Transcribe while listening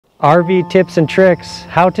RV tips and tricks,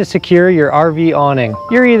 how to secure your RV awning.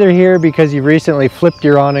 You're either here because you've recently flipped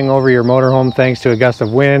your awning over your motorhome thanks to a gust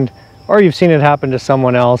of wind, or you've seen it happen to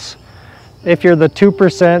someone else. If you're the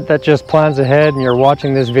 2% that just plans ahead and you're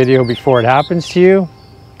watching this video before it happens to you,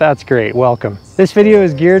 that's great, welcome. This video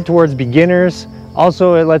is geared towards beginners.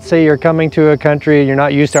 Also, let's say you're coming to a country, you're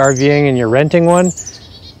not used to RVing and you're renting one.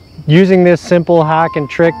 Using this simple hack and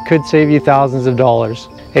trick could save you thousands of dollars.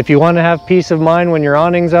 If you want to have peace of mind when your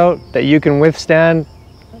awning's out, that you can withstand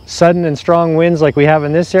sudden and strong winds like we have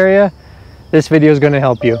in this area, this video is going to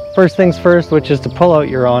help you. First things first, which is to pull out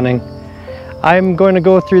your awning. I'm going to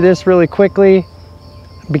go through this really quickly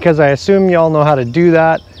because I assume you all know how to do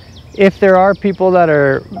that. If there are people that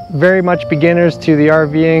are very much beginners to the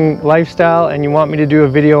RVing lifestyle and you want me to do a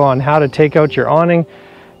video on how to take out your awning,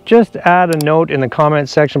 just add a note in the comment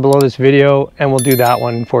section below this video and we'll do that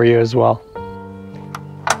one for you as well.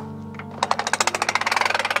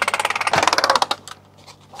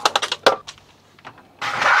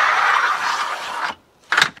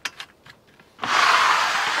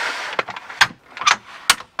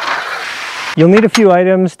 You'll need a few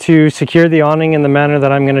items to secure the awning in the manner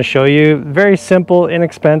that I'm going to show you. Very simple,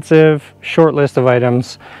 inexpensive, short list of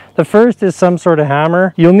items. The first is some sort of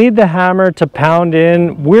hammer. You'll need the hammer to pound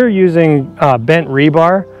in. We're using bent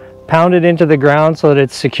rebar. Pound it into the ground so that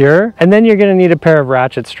it's secure. And then you're going to need a pair of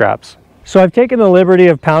ratchet straps. So I've taken the liberty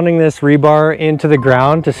of pounding this rebar into the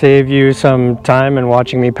ground to save you some time and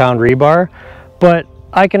watching me pound rebar. But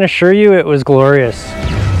I can assure you it was glorious.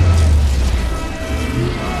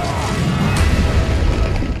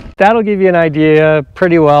 That'll give you an idea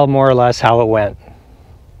pretty well, more or less, how it went.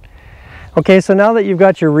 Okay, so now that you've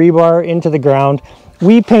got your rebar into the ground,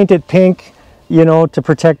 we paint it pink, you know, to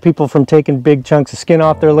protect people from taking big chunks of skin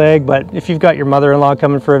off their leg. But if you've got your mother-in-law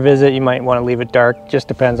coming for a visit, you might want to leave it dark. Just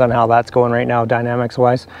depends on how that's going right now,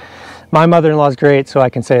 dynamics-wise. My mother-in-law's great, so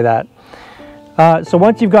I can say that. So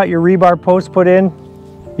once you've got your rebar post put in,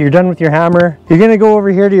 you're done with your hammer. You're going to go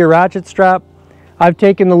over here to your ratchet strap. I've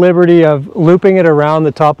taken the liberty of looping it around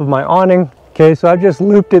the top of my awning. Okay, so I've just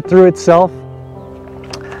looped it through itself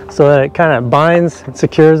so that it kind of binds and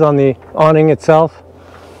secures on the awning itself.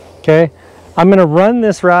 Okay, I'm going to run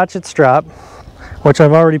this ratchet strap, which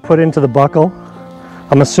I've already put into the buckle.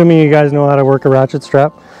 I'm assuming you guys know how to work a ratchet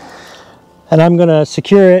strap. And I'm going to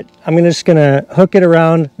secure it. I'm just going to hook it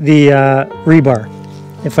around the rebar,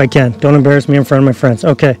 if I can. Don't embarrass me in front of my friends.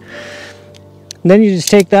 Okay. And then you just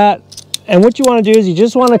take that. And what you want to do is you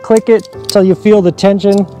just want to click it till you feel the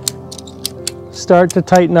tension start to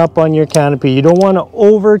tighten up on your canopy. You don't want to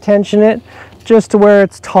over tension it, just to where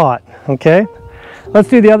it's taut. Okay, let's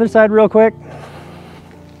do the other side real quick.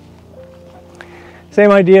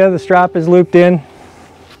 Same idea, the strap is looped in.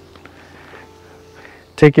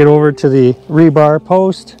 Take it over to the rebar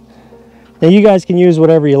post. Now you guys can use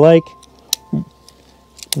whatever you like.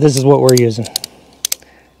 This is what we're using.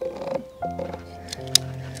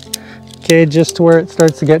 Okay, just to where it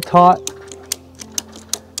starts to get taut.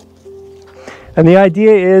 And the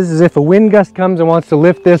idea is if a wind gust comes and wants to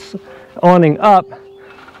lift this awning up,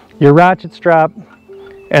 your ratchet strap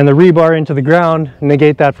and the rebar into the ground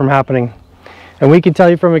negate that from happening. And we can tell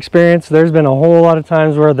you from experience, there's been a whole lot of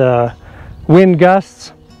times where the wind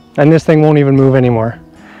gusts and this thing won't even move anymore.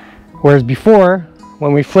 Whereas before,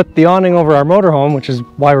 when we flipped the awning over our motorhome, which is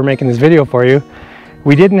why we're making this video for you,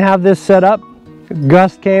 we didn't have this set up.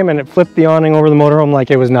 Gust came and it flipped the awning over the motorhome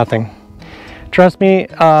like it was nothing. Trust me,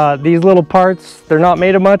 these little parts, they're not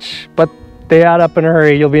made of much, but they add up in a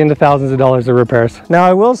hurry. You'll be into thousands of dollars of repairs. Now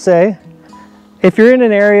I will say, if you're in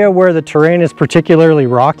an area where the terrain is particularly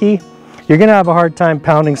rocky, you're gonna have a hard time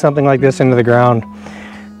pounding something like this into the ground.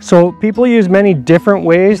 So people use many different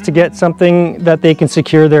ways to get something that they can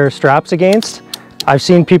secure their straps against. I've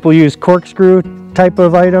seen people use corkscrew type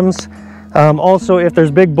of items. Also, if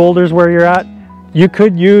there's big boulders where you're at, you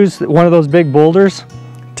could use one of those big boulders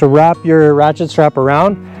to wrap your ratchet strap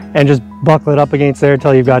around and just buckle it up against there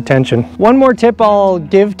until you've got tension. One more tip I'll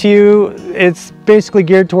give to you, it's basically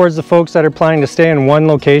geared towards the folks that are planning to stay in one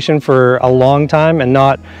location for a long time and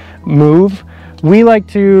not move. We like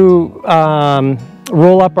to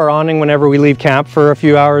roll up our awning whenever we leave camp for a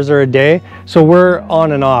few hours or a day, so we're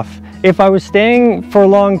on and off. If I was staying for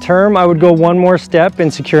long term, I would go one more step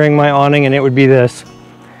in securing my awning, and it would be this.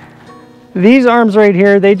 These arms right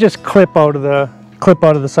here, they just clip out of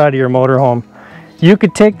the side of your motorhome. You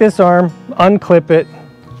could take this arm, unclip it,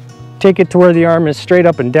 take it to where the arm is straight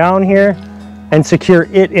up and down here, and secure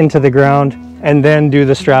it into the ground, and then do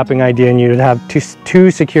the strapping idea, and you'd have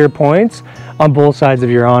two secure points on both sides of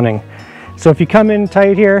your awning. So if you come in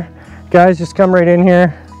tight here, guys, just come right in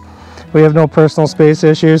here. We have no personal space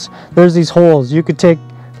issues. There's these holes. You could take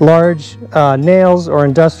large nails or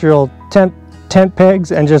industrial tent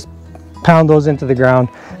pegs and just pound those into the ground.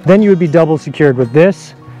 Then you would be double secured with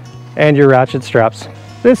this and your ratchet straps.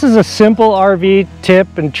 This is a simple RV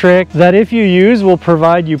tip and trick that if you use will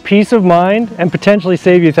provide you peace of mind and potentially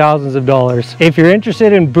save you thousands of dollars. If you're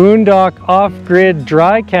interested in boondock, off-grid,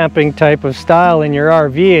 dry camping type of style in your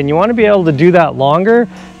RV and you want to be able to do that longer,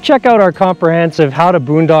 check out our comprehensive How to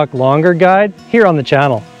Boondock Longer guide here on the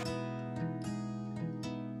channel.